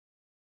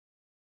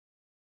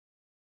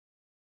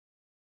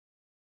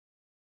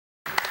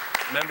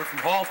Member from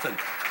Halton.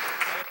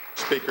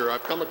 Speaker,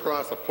 I've come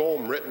across a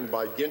poem written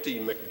by Guinty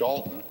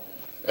McDalton,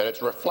 and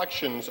it's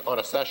Reflections on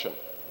a Session.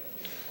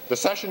 The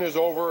session is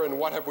over, and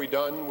what have we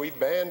done? We've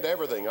banned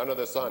everything under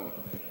the sun.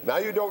 Now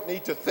you don't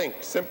need to think,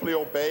 simply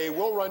obey.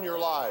 We'll run your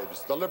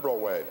lives the Liberal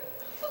way.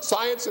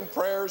 Science and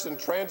prayers and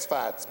trans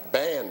fats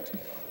banned.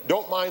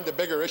 Don't mind the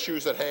bigger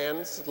issues at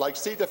hand, like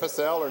C.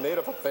 difficile or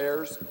Native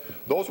affairs.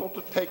 Those will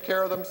take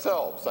care of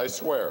themselves, I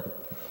swear.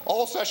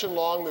 All session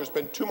long, there's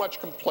been too much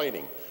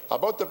complaining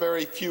about the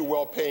very few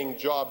well-paying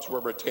jobs we're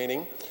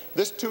retaining.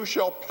 This too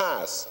shall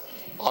pass,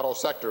 auto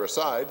sector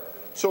aside,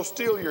 so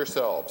steel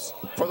yourselves,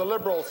 for the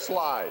Liberals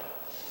slide.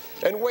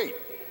 And wait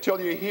till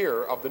you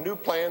hear of the new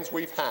plans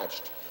we've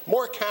hatched.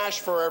 More cash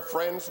for our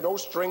friends, no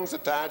strings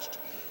attached.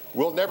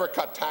 We'll never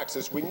cut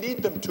taxes. We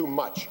need them too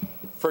much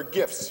for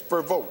gifts,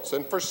 for votes,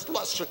 and for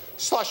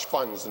slush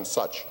funds and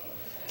such.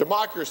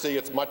 Democracy,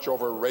 it's much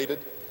overrated,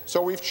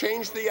 so we've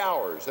changed the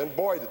hours, and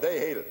boy, did they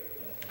hate it.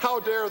 How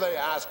dare they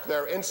ask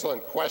their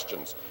insolent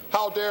questions?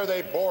 How dare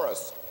they bore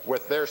us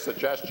with their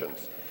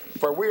suggestions?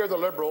 For we are the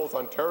Liberals,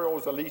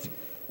 Ontario's elite.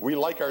 We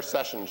like our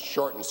sessions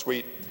short and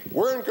sweet.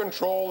 We're in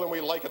control, and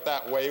we like it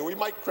that way. We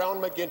might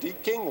crown McGuinty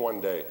king one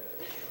day.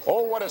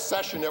 Oh, what a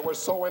session. It was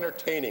so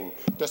entertaining.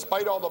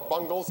 Despite all the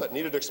bungles that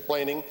needed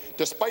explaining,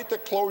 despite the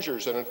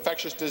closures and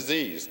infectious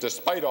disease,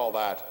 despite all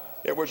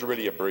that, it was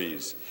really a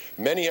breeze.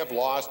 Many have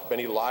lost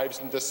many lives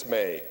in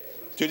dismay.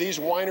 To these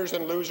whiners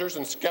and losers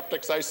and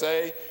skeptics I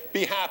say,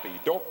 be happy,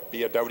 don't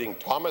be a doubting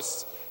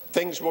Thomas.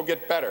 Things will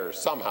get better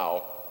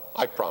somehow,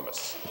 I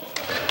promise.